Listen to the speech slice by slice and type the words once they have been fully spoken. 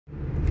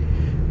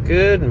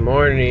Good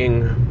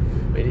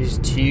morning. It is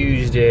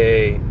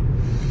Tuesday.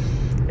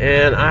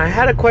 And I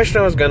had a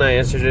question I was going to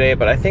answer today,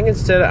 but I think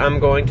instead I'm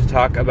going to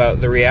talk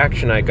about the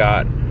reaction I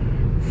got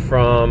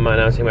from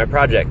announcing my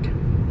project.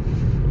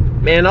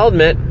 Man, I'll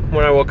admit,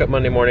 when I woke up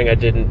Monday morning, I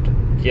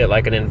didn't get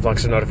like an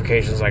influx of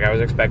notifications like I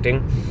was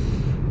expecting.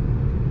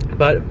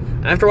 But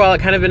after a while,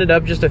 it kind of ended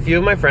up just a few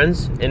of my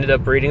friends ended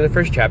up reading the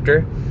first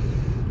chapter.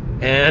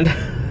 And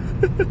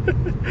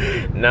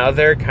now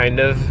they're kind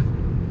of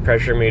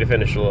pressuring me to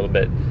finish a little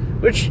bit.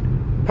 Which,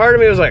 part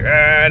of me was like,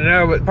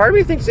 no, but part of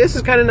me thinks this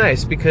is kind of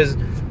nice because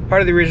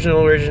part of the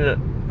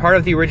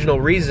original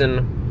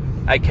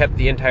reason I kept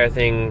the entire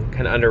thing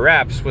kind of under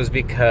wraps was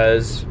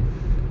because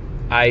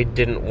I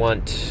didn't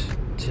want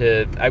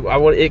to.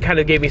 It kind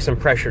of gave me some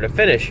pressure to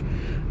finish.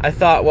 I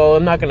thought, well,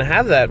 I'm not going to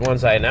have that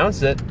once I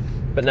announce it.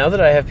 But now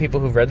that I have people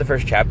who've read the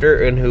first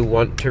chapter and who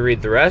want to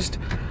read the rest,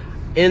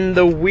 in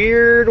the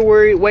weird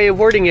way of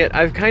wording it,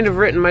 I've kind of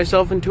written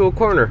myself into a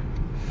corner.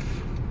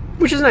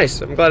 Which is nice.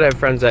 I'm glad I have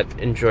friends that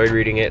enjoy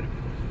reading it.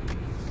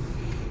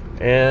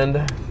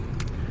 And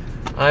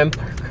I'm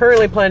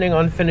currently planning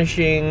on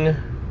finishing,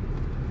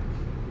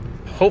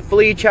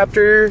 hopefully,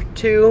 Chapter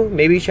 2,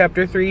 maybe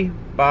Chapter 3,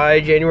 by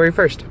January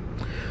 1st.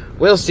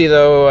 We'll see,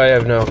 though. I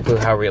have no clue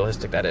how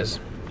realistic that is.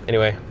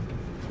 Anyway,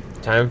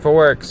 time for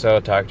work,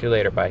 so talk to you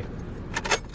later. Bye.